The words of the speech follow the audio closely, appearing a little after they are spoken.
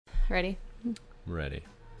Ready? Ready.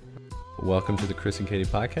 Welcome to the Chris and Katie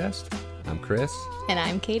podcast. I'm Chris. And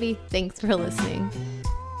I'm Katie. Thanks for listening.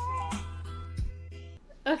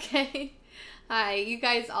 Okay. Hi, you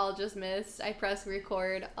guys all just missed. I pressed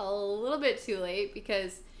record a little bit too late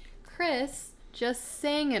because Chris just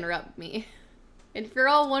sang interrupt me. And if you're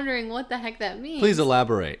all wondering what the heck that means, Please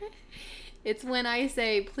elaborate. It's when I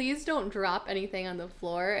say, please don't drop anything on the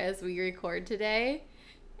floor as we record today.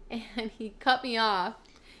 And he cut me off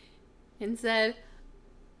and said,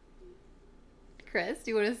 Chris,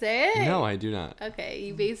 do you want to say it? No, I do not. Okay,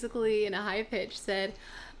 you basically, in a high pitch, said,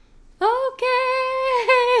 okay.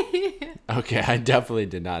 Okay, I definitely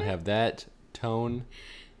did not have that tone.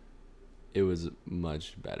 It was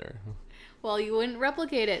much better. Well, you wouldn't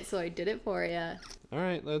replicate it, so I did it for you. All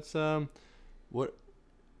right, let's, what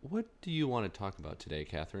do you want to talk about today,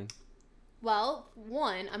 Catherine? Well,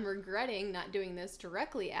 one, I'm regretting not doing this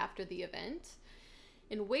directly after the event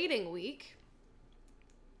in waiting week,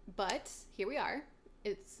 but here we are.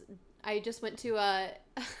 I just went to what?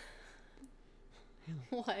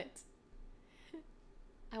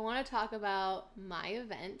 I want to talk about my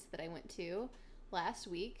event that I went to last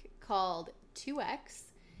week called 2X,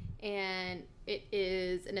 and it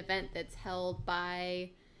is an event that's held by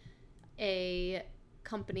a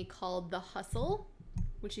company called The Hustle,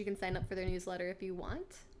 which you can sign up for their newsletter if you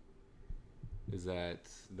want. Is that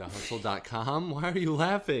thehustle.com? Why are you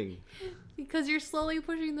laughing? Because you're slowly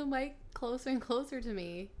pushing the mic closer and closer to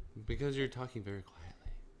me. Because you're talking very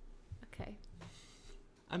quietly. Okay.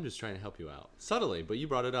 I'm just trying to help you out. Subtly, but you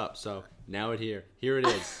brought it up, so now here it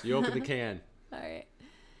is. You open the can. All right.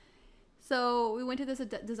 So we went to this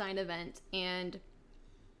design event, and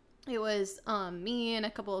it was me and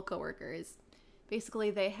a couple of coworkers.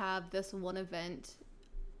 Basically, they have this one event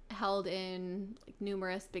held in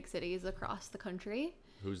numerous big cities across the country.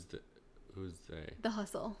 Who's they? The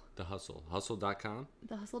Hustle. The Hustle. Hustle.com?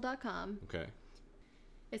 Thehustle.com. Okay.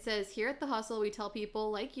 It says, here at The Hustle, we tell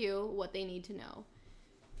people like you what they need to know.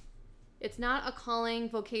 It's not a calling,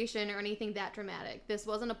 vocation, or anything that dramatic. This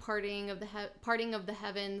wasn't a parting of the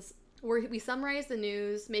heavens, where we summarize the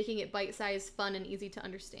news, making it bite-sized, fun, and easy to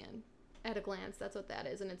understand. At a glance, that's what that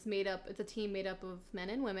is. And it's a team made up of men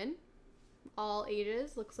and women, all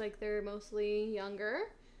ages. Looks like they're mostly younger.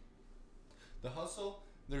 The Hustle,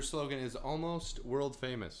 their slogan is almost world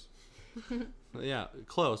famous. Yeah,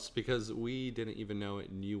 close, because we didn't even know it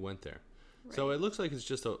and you went there. Right. So it looks like it's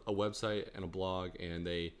just a website and a blog, and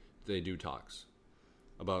they do talks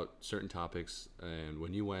about certain topics. And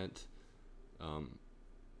when you went,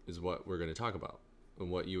 is what we're going to talk about and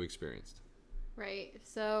what you experienced. Right.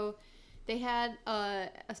 So they had a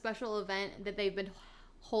special event that they've been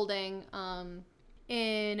holding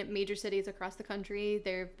in major cities across the country.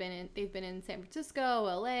 They've been in San Francisco,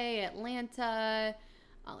 LA, Atlanta,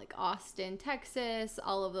 like Austin, Texas,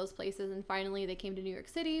 all of those places. And finally they came to New York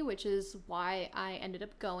City, which is why I ended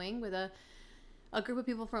up going with a group of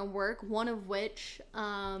people from work, one of which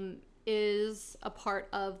is a part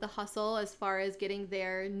of The Hustle as far as getting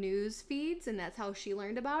their news feeds, and that's how she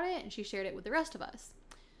learned about it, and she shared it with the rest of us.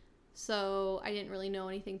 So I didn't really know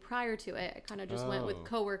anything prior to it. I kind of just went with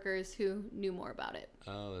coworkers who knew more about it.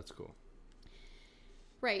 Oh, that's cool.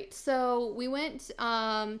 Right. So we went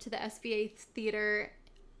to the SVA Theater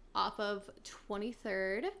off of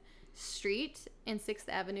 23rd Street and 6th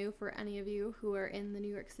Avenue for any of you who are in the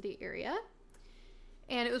New York City area.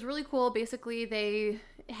 And it was really cool. Basically, they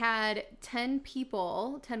had 10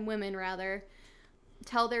 women rather,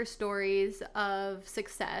 tell their stories of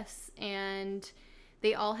success, and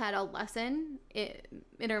they all had a lesson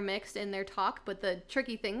intermixed in their talk. But the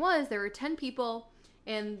tricky thing was there were 10 people,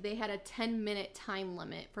 and they had a 10-minute time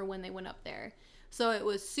limit for when they went up there. So it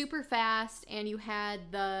was super fast, and you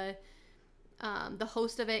had the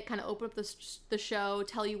host of it kind of open up the show,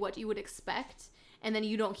 tell you what you would expect, and then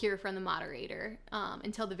you don't hear from the moderator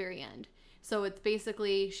until the very end. So it's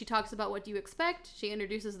basically, she talks about what you expect. She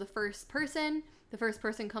introduces the first person. The first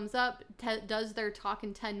person comes up, does their talk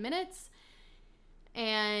in 10 minutes.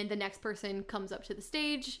 And the next person comes up to the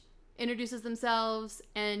stage, introduces themselves,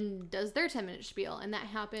 and does their 10-minute spiel. And that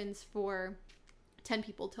happens for 10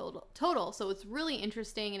 people total. So it's really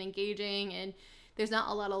interesting and engaging, and there's not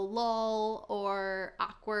a lot of lull or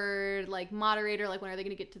awkward, like, moderator, like, when are they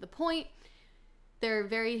going to get to the point? They're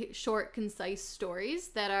very short, concise stories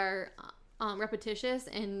that are repetitious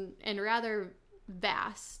and rather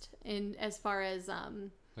vast in as far as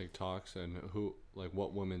like talks and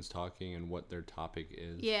what women's talking and what their topic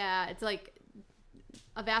is. Yeah, it's like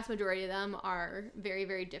a vast majority of them are very,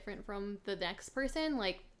 very different from the next person.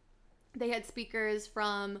 Like, they had speakers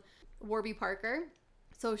from Warby Parker.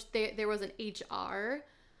 So there was an HR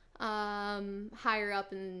higher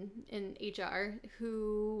up in HR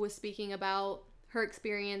who was speaking about her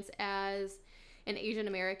experience as an Asian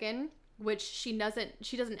American, which she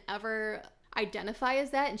doesn't ever identify as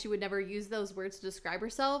that, and she would never use those words to describe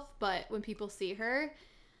herself. But when people see her,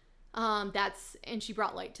 and she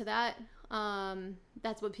brought light to that.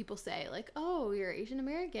 That's what people say, like, oh, you're Asian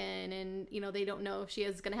American, and they don't know if she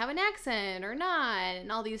is gonna have an accent or not,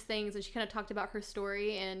 and all these things. And she kind of talked about her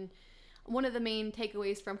story, and one of the main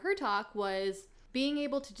takeaways from her talk was being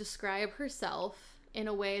able to describe herself in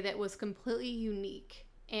a way that was completely unique.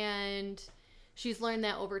 And she's learned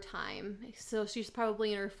that over time. So she's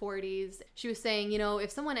probably in her 40s. She was saying,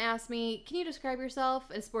 if someone asked me, can you describe yourself?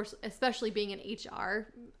 Especially being an HR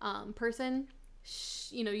person,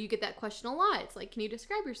 you get that question a lot. It's like, can you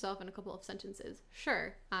describe yourself in a couple of sentences?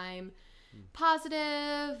 Sure. I'm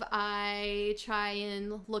positive. I try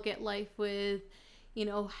and look at life with,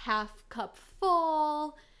 half cup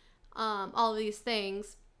full, all of these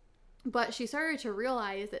things. But she started to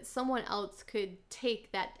realize that someone else could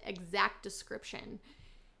take that exact description,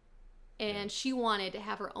 and she wanted to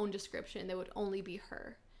have her own description that would only be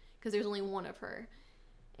her, because there's only one of her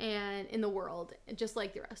and in the world, just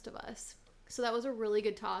like the rest of us. So that was a really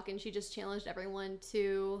good talk, and she just challenged everyone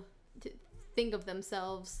to think of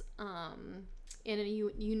themselves in a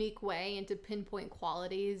unique way, and to pinpoint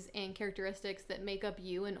qualities and characteristics that make up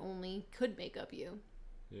you and only could make up you.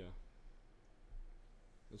 Yeah.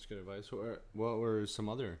 That's good advice. What were some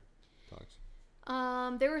other talks?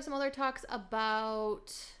 There were some other talks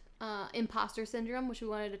about impostor syndrome, which we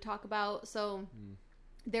wanted to talk about. So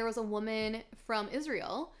there was a woman from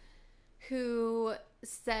Israel who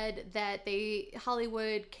said that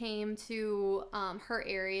Hollywood came to her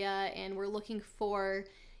area and were looking for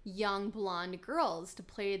young blonde girls to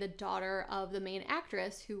play the daughter of the main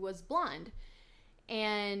actress, who was blonde.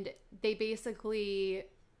 And they basically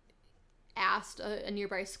asked a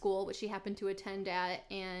nearby school, which she happened to attend at,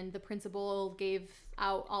 and the principal gave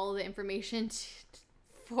out all of the information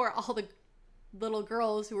for all the little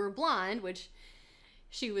girls who were blonde, which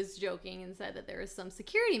she was joking and said that there was some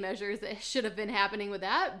security measures that should have been happening with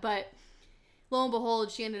that. But lo and behold,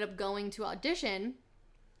 she ended up going to audition,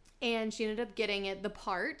 and she ended up getting the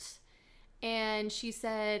part. And she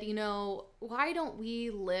said, why don't we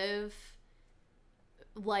live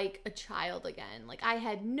like a child again? Like, I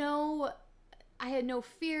had no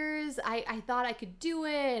fears. I thought I could do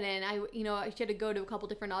it, and she had to go to a couple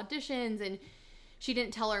different auditions, and she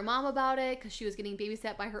didn't tell her mom about it because she was getting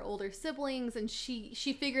babysat by her older siblings, and she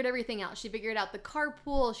figured everything out. She figured out the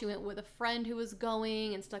carpool. She went with a friend who was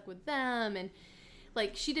going and stuck with them, and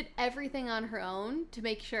she did everything on her own to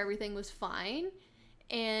make sure everything was fine,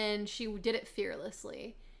 and she did it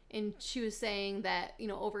fearlessly. And she was saying that,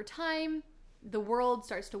 over time, the world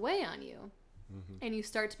starts to weigh on you, and you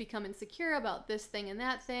start to become insecure about this thing and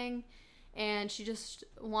that thing. And she just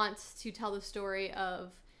wants to tell the story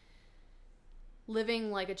of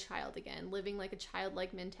living like a child again, living like a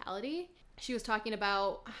childlike mentality. She was talking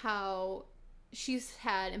about how she's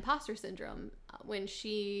had imposter syndrome when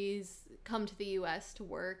she's come to the U.S. to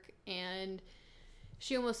work, and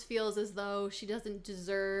she almost feels as though she doesn't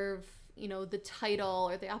deserve the title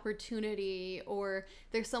or the opportunity, or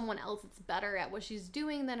there's someone else that's better at what she's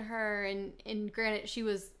doing than her. And granted, she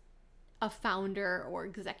was a founder or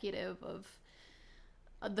executive of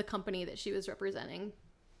the company that she was representing.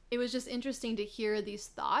 It was just interesting to hear these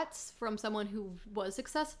thoughts from someone who was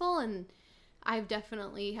successful, and I've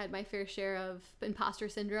definitely had my fair share of imposter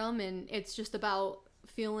syndrome, and it's just about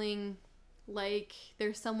feeling like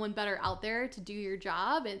there's someone better out there to do your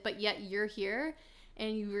job, but yet you're here,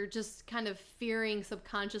 and you're just kind of fearing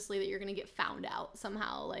subconsciously that you're going to get found out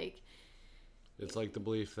somehow. It's like the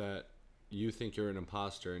belief that you think you're an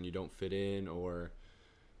imposter and you don't fit in, or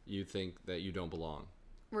you think that you don't belong.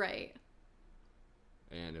 Right.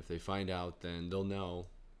 And if they find out, then they'll know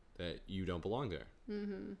that you don't belong there.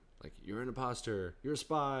 Mm-hmm. Like, you're an imposter, you're a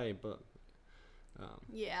spy, but...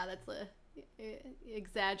 yeah, that's a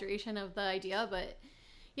exaggeration of the idea, but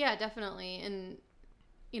yeah, definitely. And,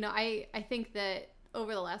 I think that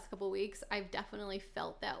over the last couple of weeks, I've definitely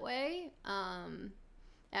felt that way,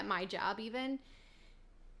 at my job even,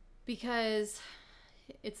 because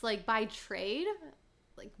it's like by trade,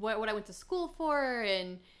 like what I went to school for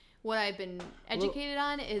and what I've been educated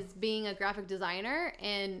on is being a graphic designer.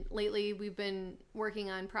 And lately we've been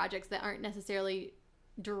working on projects that aren't necessarily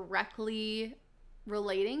directly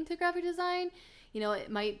relating to graphic design.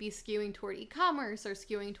 It might be skewing toward e-commerce or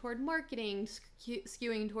skewing toward marketing,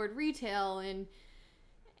 skewing toward retail. And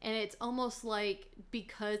it's almost like,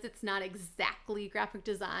 because it's not exactly graphic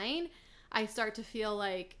design, I start to feel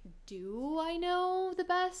like, do I know the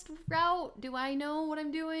best route? Do I know what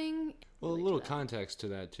I'm doing? Well, a little context to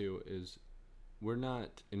that too is we're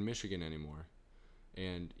not in Michigan anymore,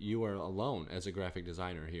 and you are alone as a graphic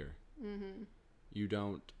designer here. Mm-hmm. You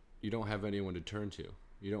don't have anyone to turn to.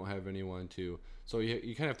 You don't have anyone to. So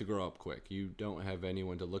you kind of have to grow up quick. You don't have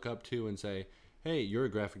anyone to look up to and say, "Hey, you're a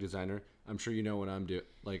graphic designer. I'm sure you know what I'm doing."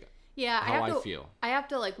 Like, yeah, how I feel. I have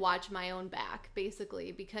to like watch my own back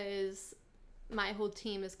basically, because my whole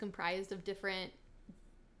team is comprised of different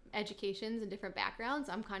educations and different backgrounds.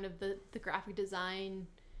 I'm kind of the graphic design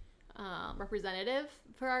representative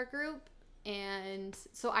for our group, and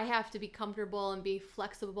so I have to be comfortable and be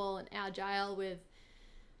flexible and agile with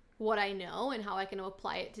what I know and how I can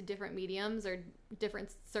apply it to different mediums or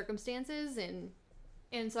different circumstances,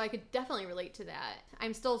 and so I could definitely relate to that.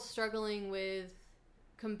 I'm still struggling with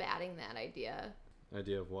combating that idea.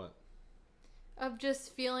 Idea of what? Of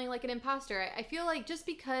just feeling like an imposter. I feel like just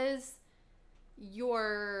because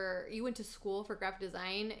you went to school for graphic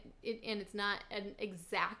design and it's not an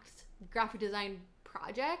exact graphic design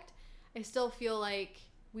project, I still feel like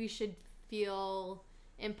we should feel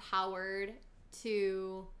empowered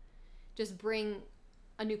to just bring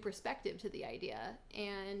a new perspective to the idea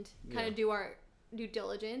and kind of do our due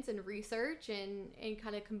diligence and research and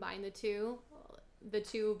kind of combine the two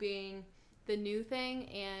being the new thing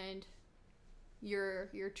and your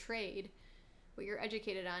trade, what you're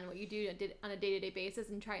educated on, what you do on a day-to-day basis,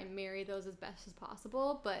 and try and marry those as best as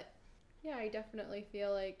possible. But yeah, I definitely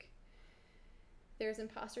feel like there's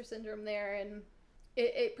imposter syndrome there, and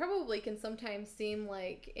it probably can sometimes seem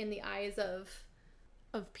like, in the eyes of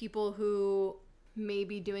people who may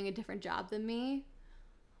be doing a different job than me,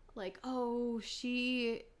 like, oh,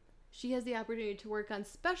 she has the opportunity to work on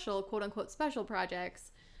special, quote unquote, special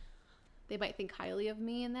projects. They might think highly of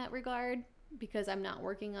me in that regard because I'm not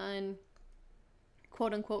working on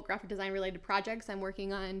quote unquote graphic design related projects. I'm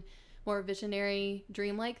working on more visionary,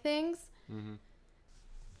 dreamlike things. Mm-hmm.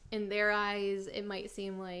 In their eyes, it might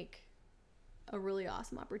seem like a really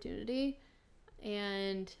awesome opportunity,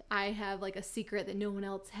 and I have like a secret that no one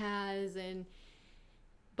else has,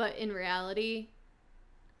 but in reality,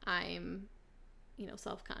 I'm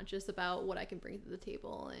self-conscious about what I can bring to the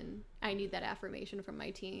table, and I need that affirmation from my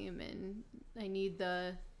team, and I need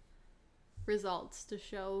the results to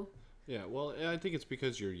show. Yeah, well, I think it's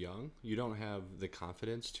because you're young. You don't have the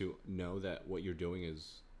confidence to know that what you're doing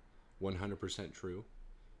is 100% true,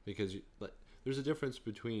 because there's a difference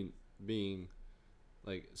between being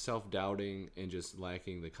like self-doubting and just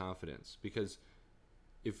lacking the confidence. Because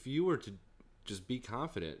if you were to just be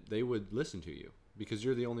confident, they would listen to you because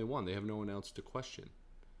you're the only one. They have no one else to question.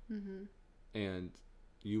 Mm-hmm. And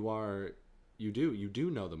you do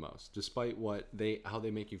know the most, despite how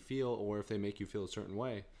they make you feel, or if they make you feel a certain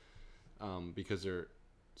way, because they're,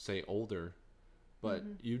 say, older. But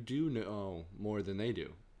mm-hmm. you do know more than they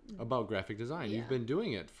do about graphic design. Yeah. You've been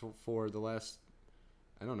doing it for the last,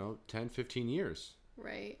 10, 15 years.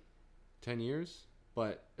 Right. 10 years?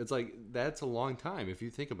 But it's like, that's a long time if you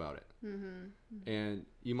think about it. Mm-hmm. Mm-hmm. And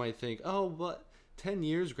you might think, oh, but 10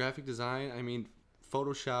 years graphic design,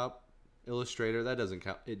 Photoshop, Illustrator, that doesn't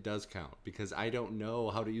count. It does count, because I don't know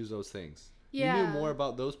how to use those things. Yeah. You knew more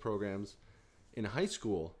about those programs in high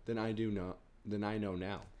school than I know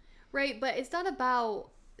now. Right, but it's not about...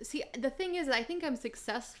 See, the thing is, I think I'm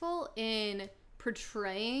successful in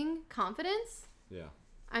portraying confidence. Yeah.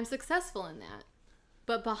 I'm successful in that.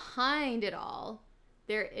 But behind it all,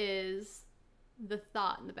 there is the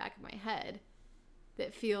thought in the back of my head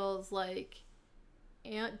that feels like,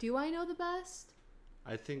 do I know the best?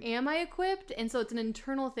 Am I equipped? And so it's an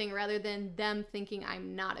internal thing rather than them thinking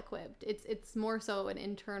I'm not equipped. It's more so an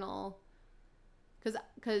internal...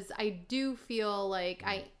 Because I do feel like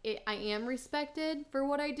I am respected for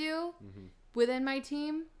what I do mm-hmm. within my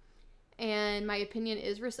team, and my opinion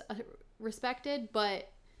is respected,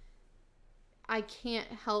 but I can't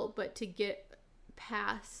help but to get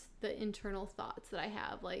past the internal thoughts that I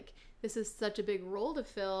have. Like, this is such a big role to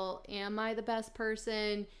fill. Am I the best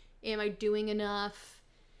person? Am I doing enough?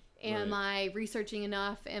 Am I researching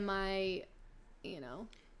enough? Am I,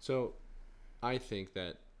 So, I think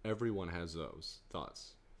that everyone has those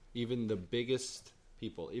thoughts. Even the biggest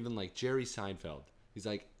people, even like Jerry Seinfeld. He's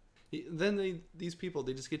like, these people,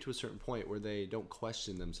 they just get to a certain point where they don't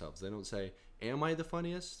question themselves. They don't say, am I the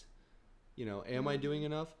funniest? Am mm-hmm. I doing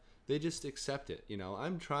enough? They just accept it.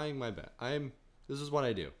 I'm trying my best. This is what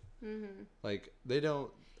I do. Mm-hmm. Like, they don't,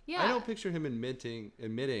 I don't picture him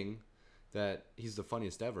admitting that he's the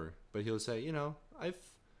funniest ever, but he'll say,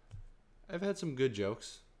 I've had some good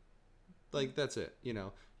jokes. Like, that's it.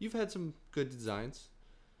 You've had some good designs.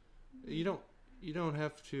 You don't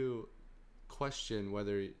have to question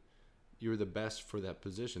whether you're the best for that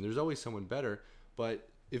position. There's always someone better, but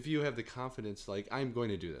if you have the confidence, like, I'm going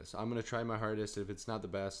to do this, I'm going to try my hardest. If it's not the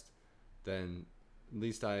best, then at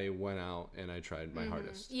least I went out and I tried my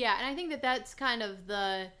hardest. Yeah, and I think that that's kind of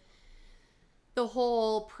the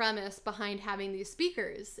whole premise behind having these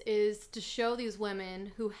speakers, is to show these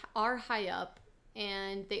women who are high up,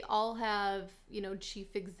 and they all have, you know,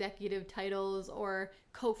 chief executive titles or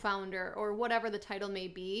co-founder or whatever the title may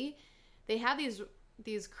be. They have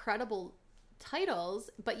these credible titles,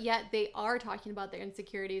 but yet they are talking about their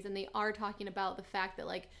insecurities, and they are talking about the fact that,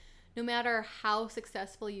 like, no matter how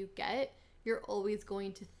successful you get, you're always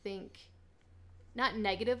going to think, not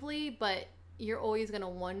negatively, but you're always going to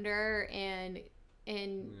wonder and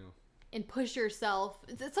push yourself.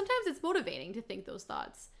 Sometimes it's motivating to think those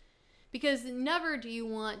thoughts, because never do you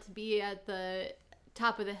want to be at the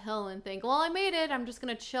top of the hill and think, well, I made it, I'm just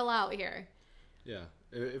going to chill out here. Yeah.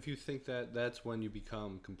 If you think that, that's when you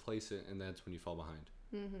become complacent, and that's when you fall behind.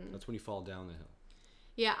 Mm-hmm. That's when you fall down the hill.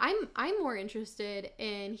 Yeah, I'm more interested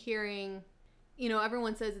in hearing, you know,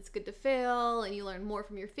 everyone says it's good to fail and you learn more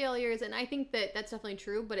from your failures, and I think that that's definitely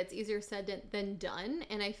true, but it's easier said than done.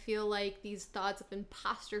 And I feel like these thoughts of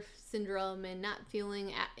imposter syndrome and not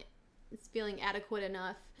feeling adequate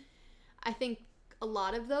enough, I think a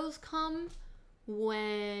lot of those come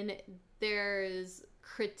when there's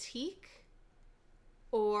critique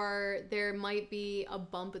or there might be a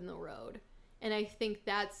bump in the road. And I think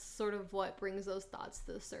that's sort of what brings those thoughts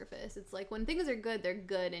to the surface. It's like when things are good, they're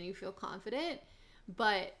good and you feel confident.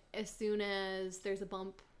 But as soon as there's a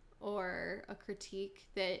bump or a critique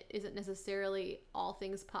that isn't necessarily all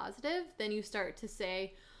things positive, then you start to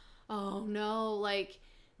say, oh no, like,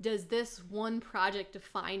 does this one project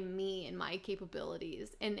define me and my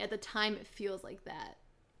capabilities? And at the time, it feels like that.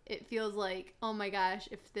 It feels like, oh my gosh,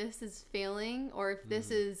 if this is failing, or if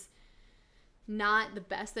this is not the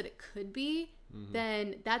best that it could be,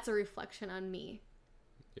 then that's a reflection on me.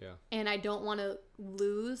 Yeah. And I don't want to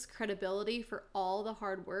lose credibility for all the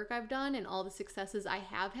hard work I've done and all the successes I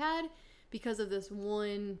have had because of this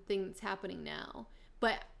one thing that's happening now.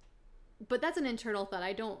 But that's an internal thought.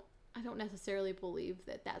 I don't necessarily believe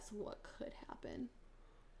that that's what could happen.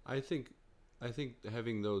 I think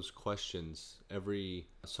having those questions every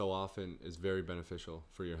so often is very beneficial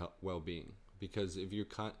for your well-being, because if you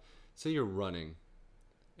say you're running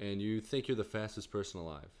and you think you're the fastest person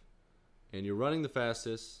alive, and you're running the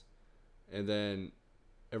fastest, and then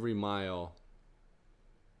every mile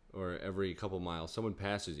or every couple miles someone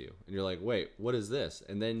passes you and you're like, wait, what is this?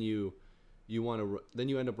 And then you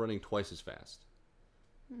end up running twice as fast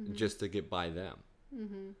just to get by them.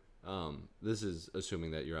 This is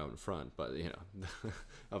assuming that you're out in front, but you know,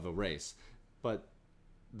 of a race. But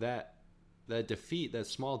that defeat, that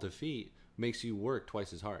small defeat, makes you work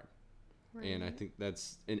twice as hard. Right. And I think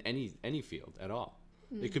that's in any field at all.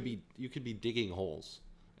 It could be, you could be digging holes,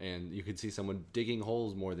 and you could see someone digging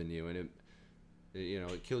holes more than you, and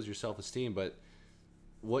it kills your self-esteem. But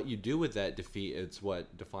what you do with that defeat, it's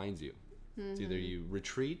what defines you. It's either you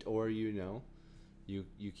retreat or you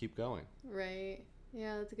keep going. Right.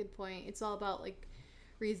 Yeah, that's a good point. It's all about like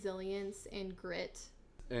resilience and grit.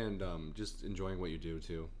 And just enjoying what you do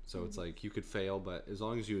too. So it's like you could fail, but as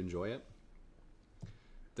long as you enjoy it,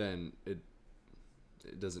 then it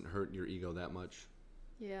doesn't hurt your ego that much.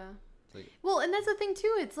 Yeah. Well, and that's the thing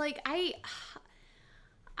too. It's like I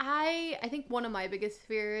think one of my biggest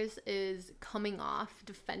fears is coming off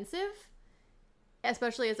defensive,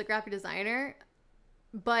 especially as a graphic designer.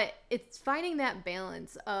 But it's finding that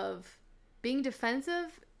balance of being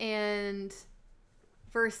defensive and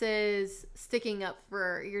versus sticking up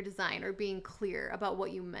for your design or being clear about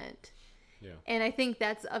what you meant. Yeah. And I think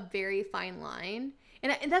that's a very fine line.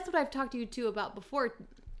 And that's what I've talked to you too about before.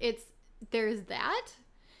 There's that.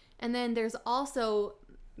 And then there's also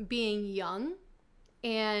being young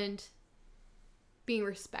and being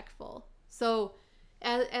respectful. So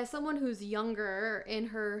as someone who's younger, in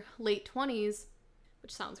her late 20s,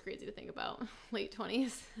 which sounds crazy to think about, late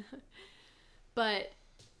 20s, but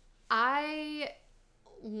I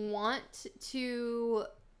want to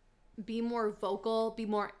be more vocal, be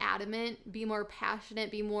more adamant, be more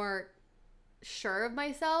passionate, be more sure of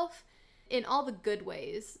myself in all the good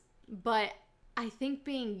ways. But I think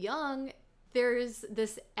being young, there's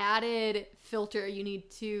this added filter you need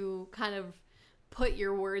to kind of put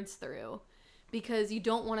your words through, because you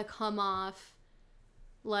don't want to come off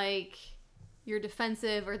like you're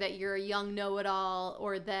defensive or that you're a young know-it-all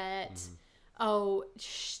or that oh,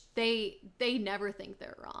 they never think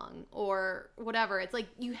they're wrong or whatever. It's like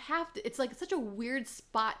you have to, it's like such a weird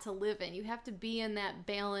spot to live in. You have to be in that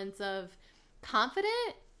balance of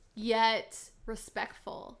confident yet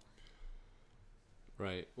respectful.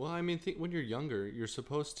 Right. Well, I mean, when you're younger, you're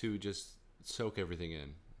supposed to just soak everything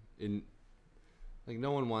in like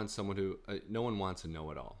no one wants someone who no one wants a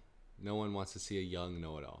know-it-all. No one wants to see a young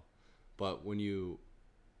know-it-all. But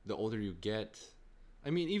the older you get,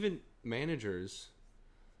 I mean, even managers,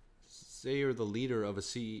 say you're the leader of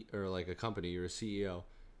or like a company, you're a CEO,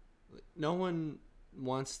 no one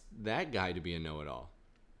wants that guy to be a know-it-all.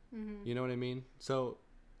 Mm-hmm. You know what I mean? So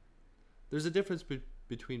there's a difference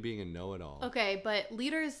between being a know-it-all. Okay, but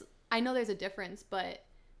leaders, I know there's a difference, but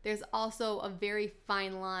there's also a very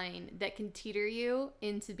fine line that can teeter you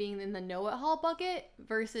into being in the know-it-all bucket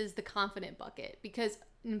versus the confident bucket, because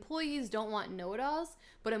employees don't want know-it-alls,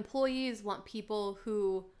 but employees want people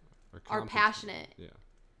who are passionate, yeah,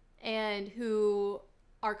 and who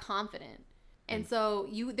are confident. And so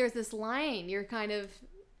there's this line you're kind of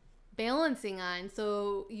balancing on.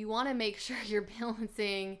 So you want to make sure you're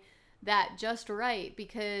balancing that just right,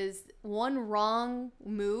 because one wrong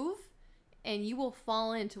move and you will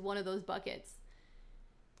fall into one of those buckets.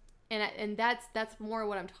 And that's more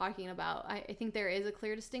what I'm talking about. I think there is a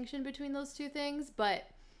clear distinction between those two things, but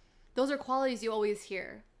those are qualities you always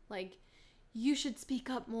hear. Like, you should speak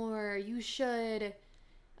up more. You should.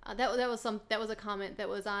 That was a comment that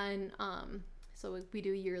was on. So we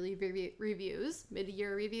do yearly reviews,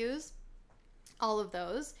 mid-year reviews, all of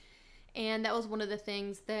those, and that was one of the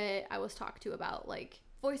things that I was talked to about. Like,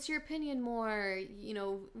 voice your opinion more. You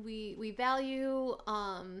know, we value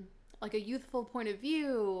like a youthful point of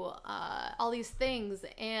view, all these things.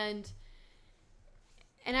 And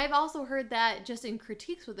I've also heard that just in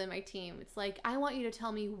critiques within my team. It's like, I want you to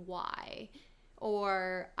tell me why,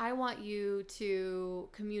 or I want you to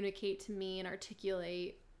communicate to me and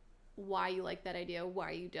articulate why you like that idea,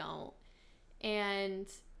 why you don't. And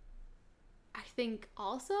I think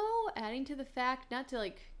also adding to the fact, not to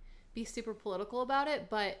like be super political about it,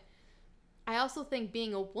 but I also think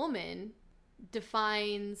being a woman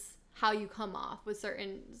defines how you come off with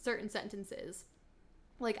certain sentences.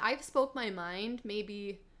 Like, I've spoke my mind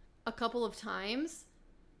maybe a couple of times.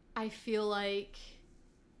 I feel like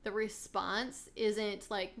the response isn't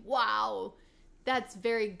like, wow, that's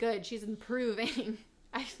very good, she's improving.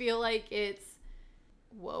 I feel like it's,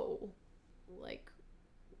 whoa, like,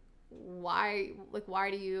 why are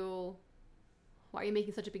you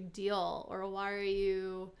making such a big deal? Or why are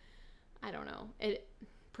you, I don't know,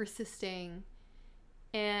 persisting?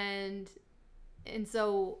 And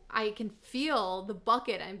so I can feel the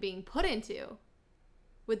bucket I'm being put into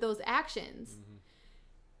with those actions. Mm-hmm.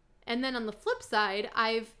 And then on the flip side,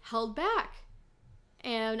 I've held back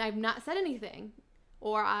and I've not said anything,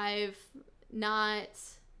 or I've not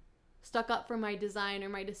stuck up for my design or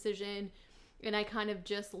my decision, and I kind of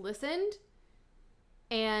just listened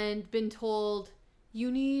and been told,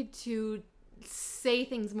 you need to say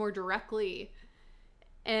things more directly.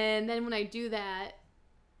 And then when I do that,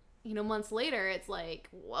 you know, months later, it's like,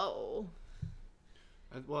 whoa.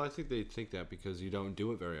 Well, I think they think that because you don't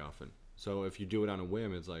do it very often. So if you do it on a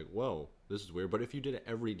whim, it's like, whoa, this is weird. But if you did it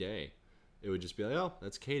every day, it would just be like, oh,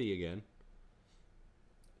 that's Katie again.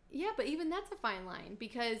 Yeah, but even that's a fine line,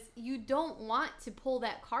 because you don't want to pull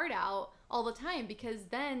that card out all the time, because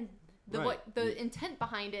then the intent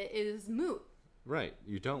behind it is moot. Right.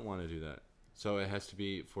 You don't want to do that. So it has to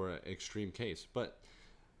be for an extreme case. But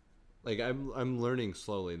like, I'm learning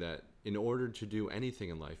slowly that in order to do anything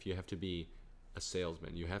in life, you have to be a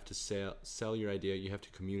salesman. You have to sell your idea. You have to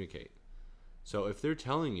communicate. So if they're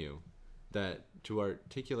telling you that to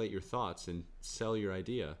articulate your thoughts and sell your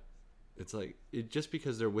idea, it's like, just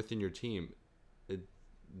because they're within your team,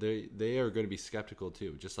 they are going to be skeptical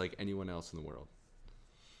too, just like anyone else in the world.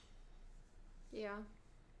 Yeah,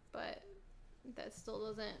 but that still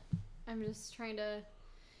doesn't. I'm just trying to.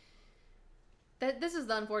 This is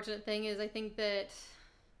the unfortunate thing, is I think that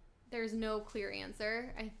there's no clear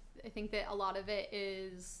answer. I think that a lot of it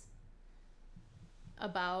is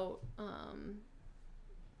about I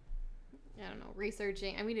don't know,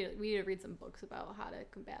 researching. I mean, we need to read some books about how to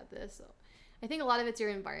combat this. So I think a lot of it's your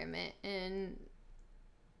environment, and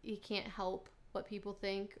you can't help what people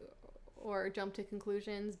think or jump to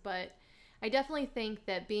conclusions. But I definitely think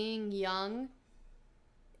that being young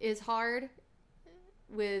is hard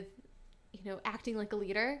with, you know, acting like a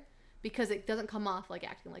leader, because it doesn't come off like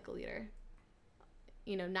acting like a leader,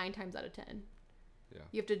 you know, 9 times out of 10. Yeah.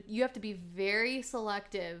 You have to be very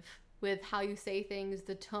selective with how you say things,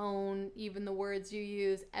 the tone, even the words you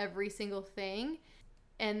use, every single thing.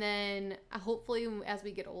 And then hopefully as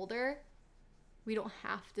we get older, we don't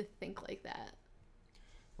have to think like that.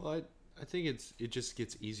 Well, I think it just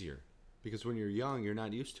gets easier because when you're young, you're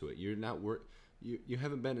not used to it. You're not you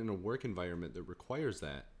haven't been in a work environment that requires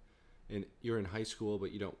that. And you're in high school,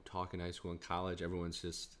 but you don't talk in high school. In college, everyone's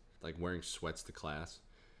just like wearing sweats to class.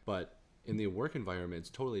 But in the work environment, it's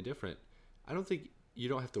totally different. I don't think you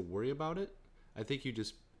don't have to worry about it. I think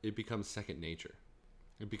it becomes second nature.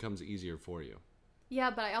 It becomes easier for you. Yeah,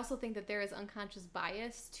 but I also think that there is unconscious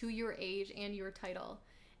bias to your age and your title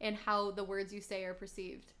and how the words you say are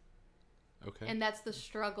perceived. Okay. And that's the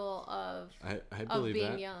struggle of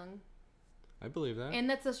being young. I believe that. And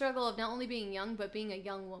that's the struggle of not only being young, but being a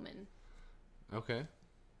young woman. Okay.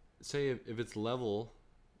 Say if it's level,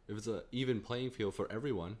 if it's an even playing field for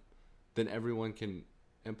everyone, then everyone can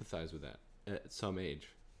empathize with that at some age.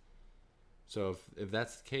 So if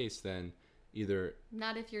that's the case, then either...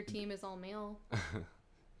 Not if your team is all male.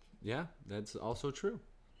 Yeah, that's also true.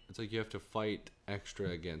 It's like you have to fight extra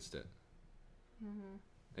against it. Mm-hmm.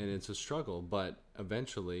 And it's a struggle, but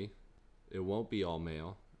eventually it won't be all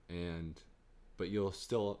male, but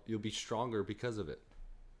you'll be stronger because of it.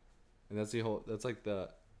 And that's the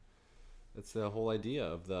whole idea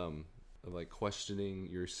of like questioning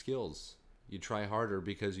your skills. You try harder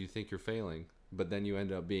because you think you're failing, but then you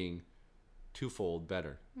end up being twofold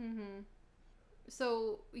better. Mm-hmm.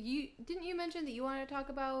 So didn't you mention that you wanted to talk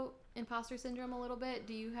about imposter syndrome a little bit?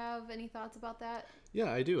 Do you have any thoughts about that?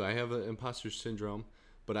 Yeah, I do. I have an imposter syndrome,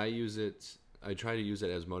 but I try to use it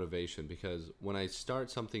as motivation because when I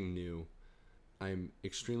start something new, I'm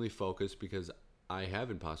extremely focused because I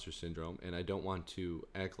have imposter syndrome and I don't want to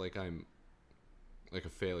act like I'm like a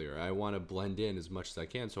failure. I want to blend in as much as I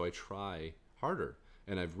can, so I try harder.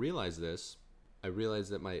 And I've realized this. I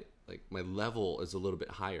realized that my level is a little bit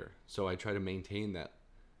higher, so I try to maintain that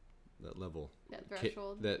level, that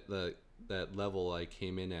threshold, that level I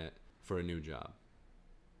came in at for a new job,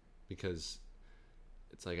 because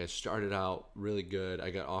it's like I started out really good, I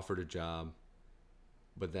got offered a job,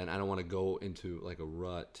 but then I don't want to go into like a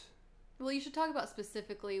rut. Well, you should talk about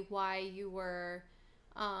specifically why you were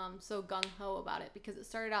so gung-ho about it, because it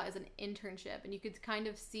started out as an internship and you could kind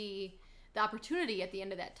of see the opportunity at the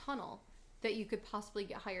end of that tunnel that you could possibly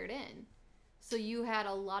get hired in. So you had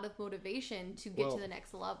a lot of motivation to get to the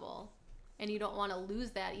next level, and you don't want to lose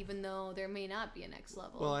that even though there may not be a next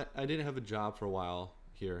level. Well, I didn't have a job for a while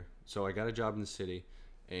here, so I got a job in the city,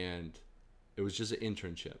 and it was just an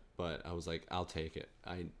internship, but I was like, I'll take it.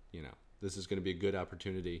 This is going to be a good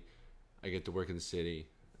opportunity. I get to work in the city.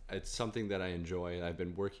 It's something that I enjoy. I've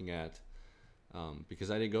been working at because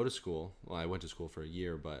I didn't go to school. Well, I went to school for a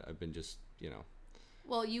year, but I've been just,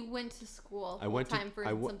 Well, you went to school full time for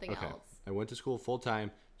something else. I went to school full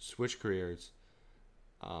time, switched careers,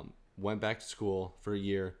 went back to school for a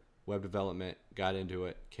year, web development, got into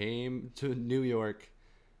it, came to New York,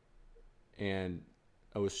 and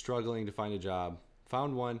I was struggling to find a job.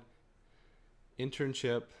 Found one,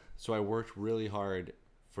 internship, so I worked really hard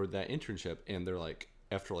for that internship, and they're like,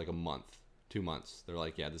 after like a month, 2 months, they're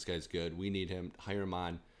like, yeah, this guy's good. We need him. Hire him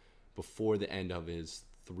on before the end of his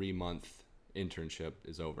 3-month internship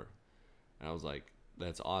is over. And I was like,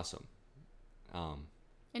 that's awesome.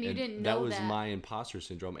 And you didn't know that was my imposter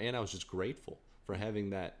syndrome, and I was just grateful for having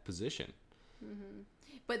that position. Mm-hmm.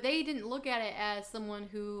 But they didn't look at it as someone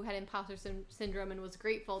who had imposter syndrome and was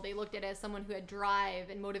grateful. They looked at it as someone who had drive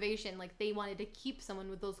and motivation. Like they wanted to keep someone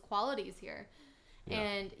with those qualities here. Yeah.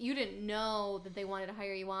 And you didn't know that they wanted to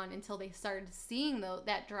hire you on until they started seeing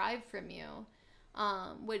that drive from you,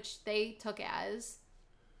 which they took as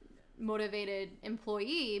motivated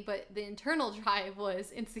employee, but the internal drive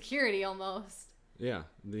was insecurity almost. Yeah,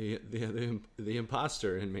 the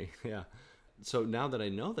imposter in me. Yeah. So now that I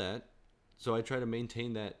know that, so I try to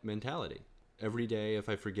maintain that mentality every day. If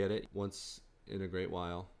I forget it once in a great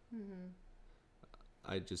while, mm-hmm.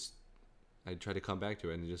 I try to come back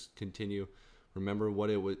to it and just continue. Remember what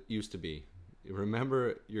it used to be.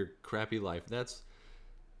 Remember your crappy life. That's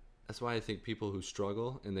why I think people who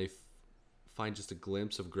struggle and they find just a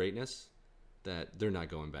glimpse of greatness, that they're not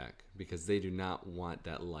going back because they do not want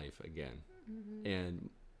that life again. Mm-hmm. And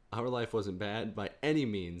our life wasn't bad by any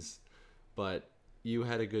means, but you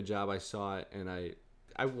had a good job. I saw it, and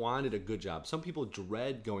I wanted a good job. Some people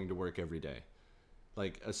dread going to work every day,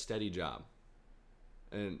 like a steady job.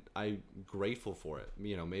 And I'm grateful for it.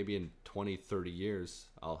 Maybe in 20, 30 years,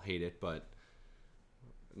 I'll hate it, but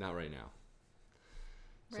not right now.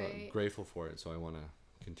 So right. I'm grateful for it, so I want to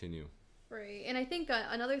continue. Right. And I think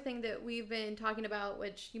another thing that we've been talking about,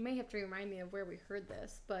 which you may have to remind me of where we heard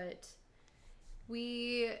this, but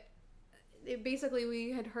basically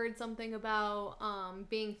we had heard something about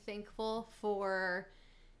being thankful for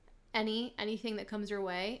anything that comes your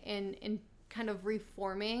way, and kind of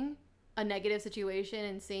reforming a negative situation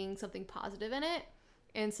and seeing something positive in it.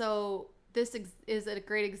 And so this is a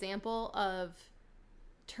great example of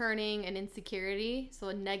turning an insecurity, so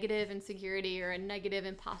a negative insecurity or a negative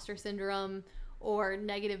imposter syndrome or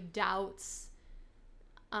negative doubts,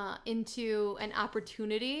 into an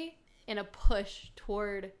opportunity and a push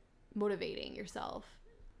toward motivating yourself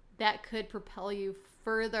that could propel you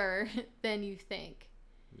further than you think.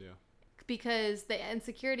 Yeah. Because the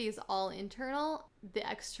insecurity is all internal. The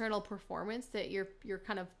external performance that you're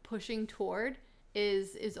kind of pushing toward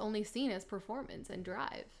is only seen as performance and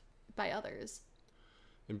drive by others.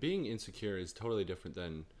 And being insecure is totally different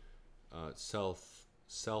than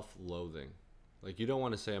self-loathing. Like, you don't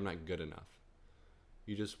want to say I'm not good enough.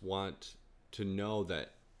 You just want to know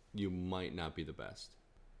that you might not be the best.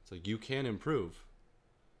 It's like you can improve,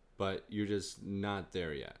 but you're just not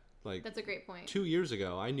there yet. Like, that's a great point. 2 years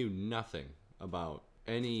ago, I knew nothing about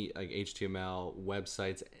any like HTML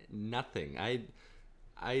websites, nothing.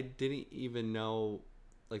 I didn't even know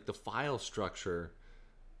like the file structure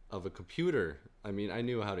of a computer. I mean, I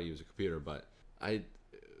knew how to use a computer, but I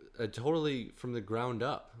totally from the ground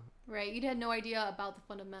up. Right. You had no idea about the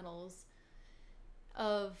fundamentals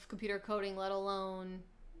of computer coding, let alone...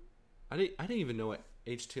 I didn't even know what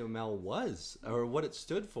HTML was or what it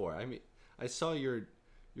stood for. I mean, I saw your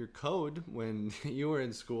code when you were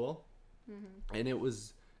in school, and it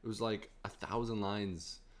was like 1,000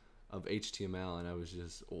 lines of HTML, and I was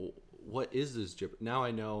just, oh, what is this? Now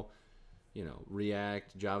I know,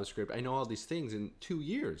 React, JavaScript. I know all these things in 2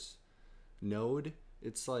 years. Node,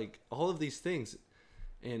 it's like all of these things.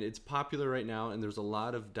 And it's popular right now, and there's a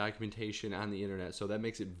lot of documentation on the internet, so that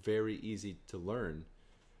makes it very easy to learn.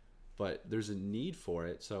 But there's a need for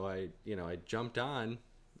it, so I jumped on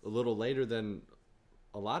a little later than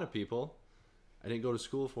a lot of people. I didn't go to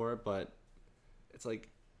school for it, but it's like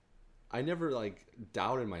I never like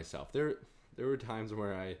doubted myself. There were times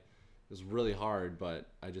where it was really hard,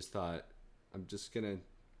 but I just thought I'm just gonna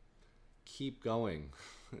keep going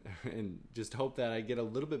and just hope that I get a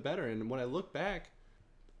little bit better. And when I look back,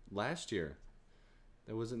 last year,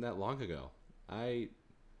 that wasn't that long ago, I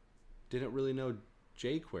didn't really know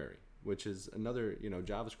jQuery, which is another,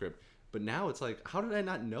 JavaScript. But now it's like, how did I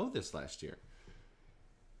not know this last year?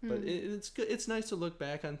 But it's good. It's nice to look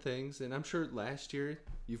back on things, and I'm sure last year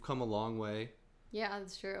you've come a long way. Yeah,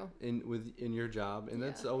 that's true. In your job, and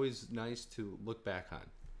that's always nice to look back on.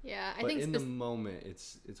 Yeah, I think in the moment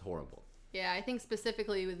it's horrible. Yeah, I think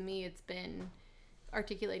specifically with me, it's been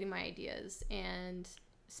articulating my ideas and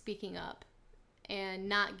speaking up and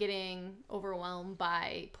not getting overwhelmed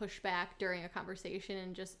by pushback during a conversation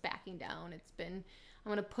and just backing down. I'm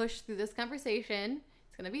going to push through this conversation.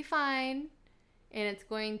 It's going to be fine. And it's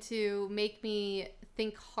going to make me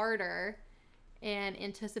think harder and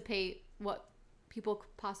anticipate what people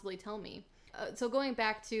could possibly tell me. So going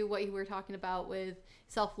back to what you were talking about with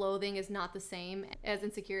self-loathing is not the same as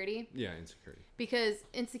insecurity. Yeah, insecurity. Because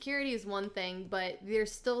insecurity is one thing, but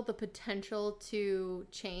there's still the potential to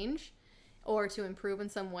change or to improve in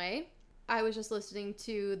some way. I was just listening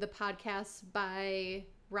to the podcast by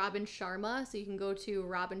Robin Sharma. So you can go to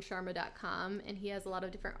robinsharma.com, and he has a lot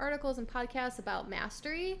of different articles and podcasts about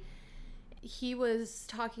mastery. He was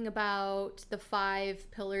talking about the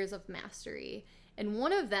 5 pillars of mastery. And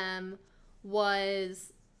one of them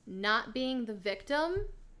was not being the victim,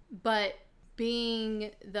 but being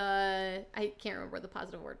I can't remember what the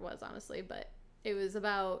positive word was, honestly, but it was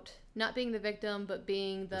about not being the victim, but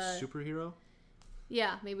being the superhero?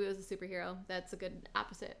 Yeah, maybe it was a superhero. That's a good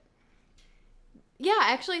opposite. Yeah,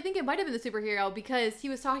 actually, I think it might have been the superhero, because he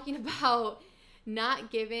was talking about not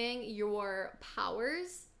giving your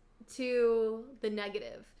powers to the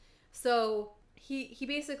negative. So he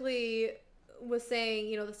basically was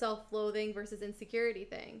saying, the self-loathing versus insecurity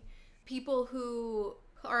thing. People who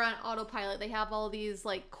are on autopilot, they have all these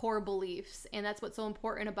like core beliefs, and that's what's so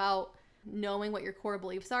important about knowing what your core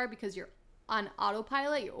beliefs are, because you're on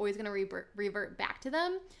autopilot, you're always going to revert back to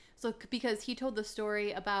them. So because he told the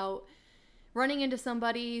story about running into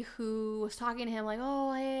somebody who was talking to him like,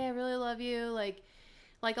 oh, hey, I really love you, like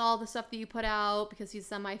all the stuff that you put out, because he's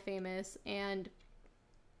semi-famous, and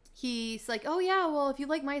he's like, oh yeah, well, if you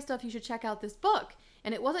like my stuff, you should check out this book.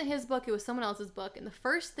 And it wasn't his book, it was someone else's book. And the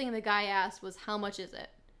first thing the guy asked was, how much is it?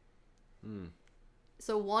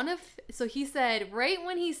 So he said, right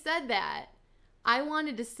when he said that, I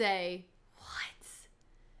wanted to say, what?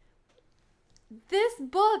 This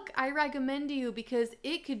book I recommend to you because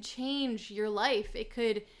it could change your life. It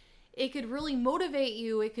it could really motivate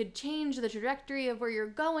you. It could change the trajectory of where you're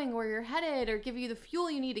going, where you're headed, or give you the fuel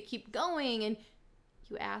you need to keep going. And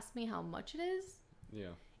you ask me how much it is? Yeah.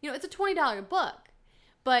 You know, it's a $20 book.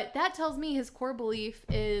 But that tells me his core belief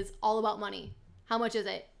is all about money. How much is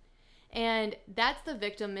it? And that's the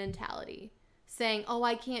victim mentality. Saying, oh,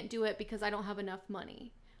 I can't do it because I don't have enough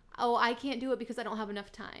money. Oh, I can't do it because I don't have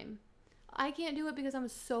enough time. I can't do it because I'm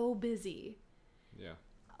so busy. Yeah.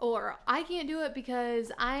 Or I can't do it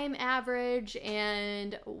because I'm average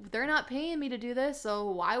and they're not paying me to do this, so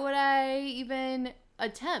why would I even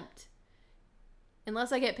attempt?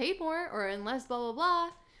 Unless I get paid more or unless blah, blah, blah.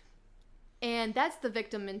 And that's the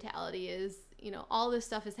victim mentality is, you know, all this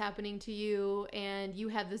stuff is happening to you and you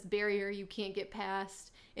have this barrier you can't get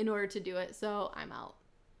past in order to do it, so I'm out.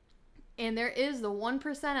 And there is the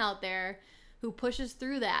 1% out there who pushes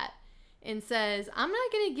through that and says, I'm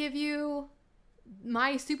not going to give you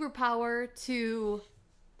my superpower to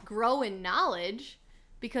grow in knowledge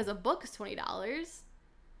because a book is $20.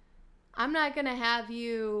 I'm not going to have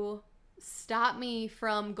you stop me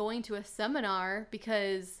from going to a seminar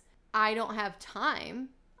because I don't have time.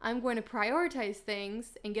 I'm going to prioritize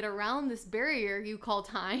things and get around this barrier you call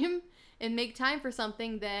time and make time for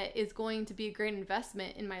something that is going to be a great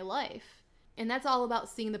investment in my life. And that's all about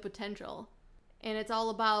seeing the potential. And it's all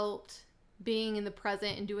about being in the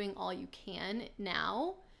present and doing all you can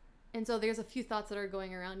now. And so there's a few thoughts that are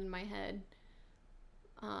going around in my head,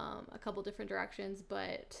 a couple different directions,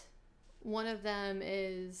 but one of them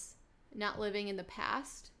is not living in the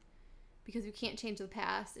past because you can't change the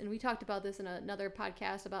past. And we talked about this in another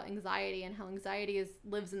podcast about anxiety and how anxiety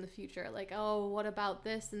lives in the future. Like, oh, what about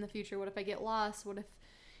this in the future? What if I get lost? What if,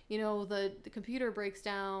 you know, the computer breaks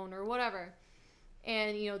down or whatever?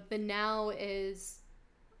 And, you know, the now is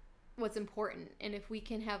what's important. And if we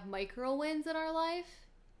can have micro wins in our life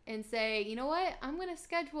and say, you know what, I'm going to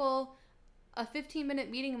schedule a 15-minute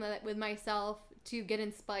meeting with myself to get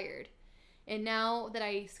inspired. And now that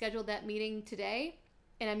I scheduled that meeting today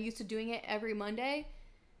and I'm used to doing it every Monday,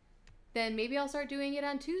 then maybe I'll start doing it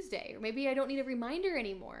on Tuesday. Or maybe I don't need a reminder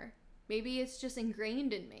anymore. Maybe it's just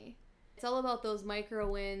ingrained in me. It's all about those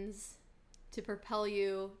micro wins to propel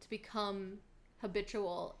you to become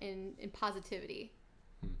habitual in positivity.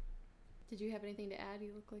 Did you have anything to add?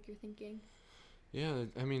 You look like you're thinking. Yeah,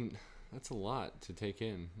 I mean, that's a lot to take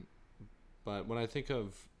in. But when I think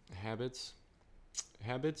of habits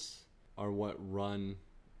are what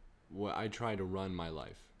I try to run my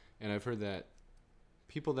life. And I've heard that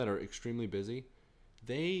people that are extremely busy,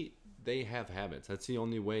 they have habits. That's the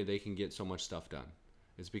only way they can get so much stuff done.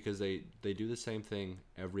 It's because they do the same thing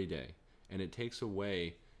every day. And it takes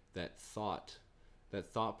away that thought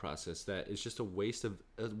process that is just a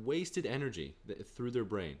wasted energy through their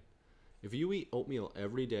brain. If you eat oatmeal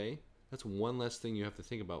every day, that's one less thing you have to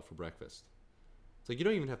think about for breakfast. It's like you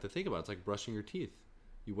don't even have to think about it. It's like brushing your teeth.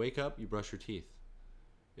 You wake up, you brush your teeth.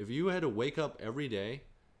 If you had to wake up every day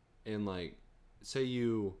and like say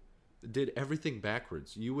you did everything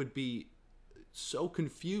backwards, you would be so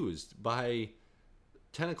confused by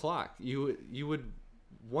 10 o'clock. You would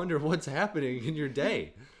wonder what's happening in your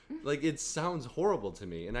day. Like, it sounds horrible to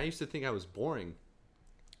me. And I used to think I was boring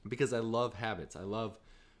because I love habits. I love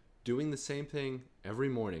doing the same thing every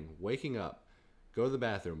morning, waking up, go to the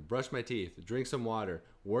bathroom, brush my teeth, drink some water,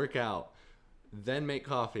 work out, then make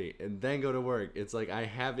coffee, and then go to work. It's like I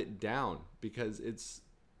have it down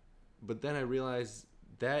but then I realized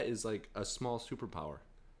that is like a small superpower.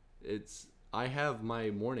 I have my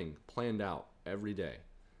morning planned out every day.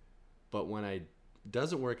 But when I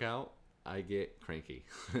doesn't work out, I get cranky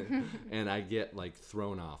and I get like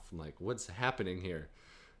thrown off. I'm like, what's happening here?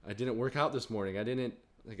 I didn't work out this morning. I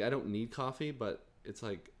don't need coffee, but it's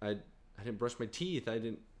like I didn't brush my teeth. I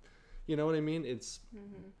didn't, you know what I mean? It's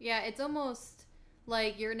yeah, it's almost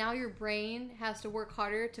like your brain has to work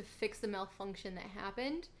harder to fix the malfunction that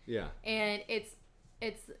happened. Yeah. And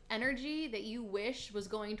it's energy that you wish was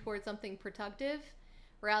going towards something productive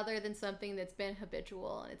rather than something that's been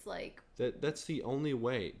habitual. And it's like that's the only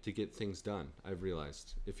way to get things done. I've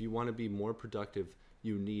realized if you want to be more productive,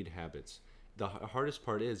 you need habits. The hardest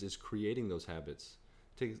part is creating those habits.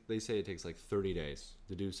 They say it takes like 30 days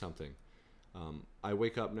to do something. I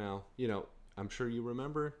wake up now, you know, I'm sure you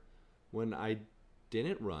remember when I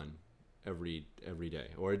didn't run every day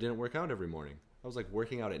or I didn't work out every morning. I was like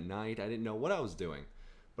working out at night. I didn't know what I was doing,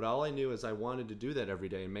 but all I knew is I wanted to do that every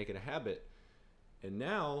day and make it a habit. And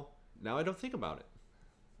now I don't think about it.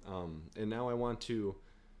 And now I want to,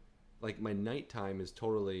 like, my nighttime is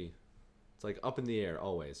totally, it's like up in the air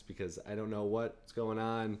always because I don't know what's going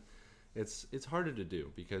on. It's harder to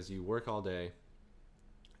do because you work all day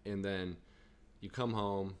and then you come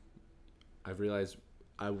home, I've realized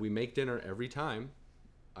we make dinner every time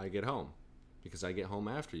I get home because I get home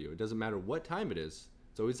after you. It doesn't matter what time it is.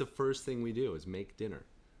 It's always the first thing we do is make dinner.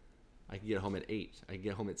 I can get home at 8. I can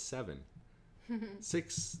get home at 7.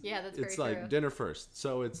 6. Yeah, that's it's very like true. dinner first.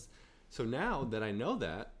 So now that I know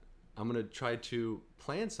that, I'm going to try to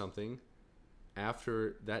plan something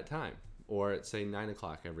after that time, or at say 9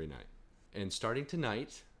 o'clock every night. And starting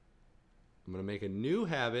tonight, I'm going to make a new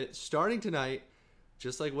habit starting tonight,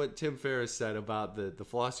 just like what Tim Ferriss said about the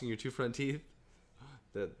flossing your 2 front teeth,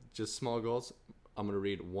 that just small goals. I'm going to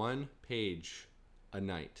read 1 page a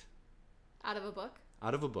night. Out of a book?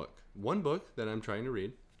 Out of a book. 1 book that I'm trying to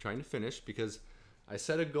read, trying to finish, because I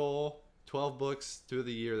set a goal, 12 books through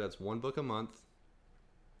the year. That's 1 book a month.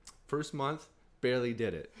 First month, barely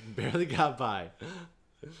did it. Barely got by.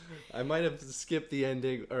 I might have skipped the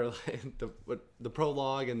ending or like the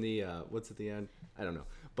prologue and the what's at the end. I don't know.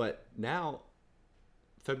 But now,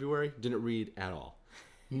 February, didn't read at all.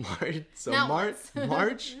 March,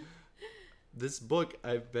 this book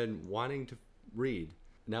I've been wanting to read.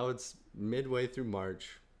 Now it's midway through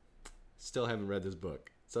March. Still haven't read this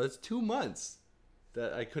book. So it's 2 months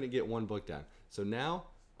that I couldn't get 1 book down. So now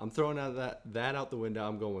I'm throwing out that out the window.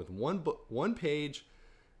 I'm going with 1 page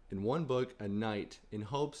in 1 book a night in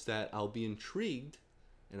hopes that I'll be intrigued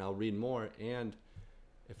and I'll read more. And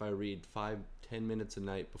if I read 5-10 minutes a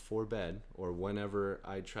night before bed, or whenever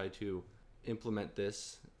I try to implement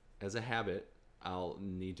this as a habit, I'll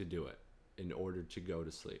need to do it in order to go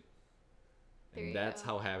to sleep. And that's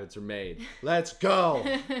how habits are made. Let's go!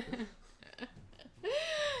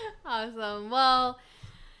 Awesome. Well,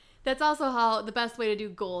 that's also how the best way to do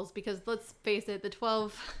goals, because let's face it, the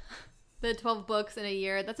 12 books in a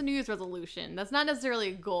year, that's a New Year's resolution. That's not necessarily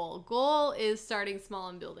a goal. Goal is starting small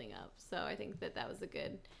and building up. So I think that was a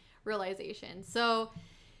good realization. So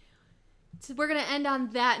we're going to end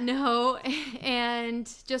on that note, and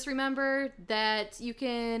just remember that you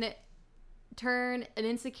can turn an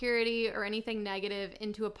insecurity or anything negative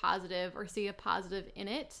into a positive, or see a positive in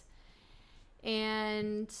it.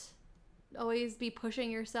 And always be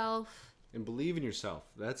pushing yourself. And believe in yourself.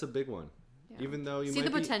 That's a big one. Yeah. Even though you see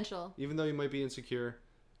the potential. Even though you might be insecure,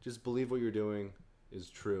 just believe what you're doing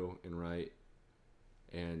is true and right.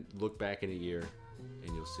 And look back in a year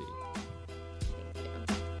and you'll see.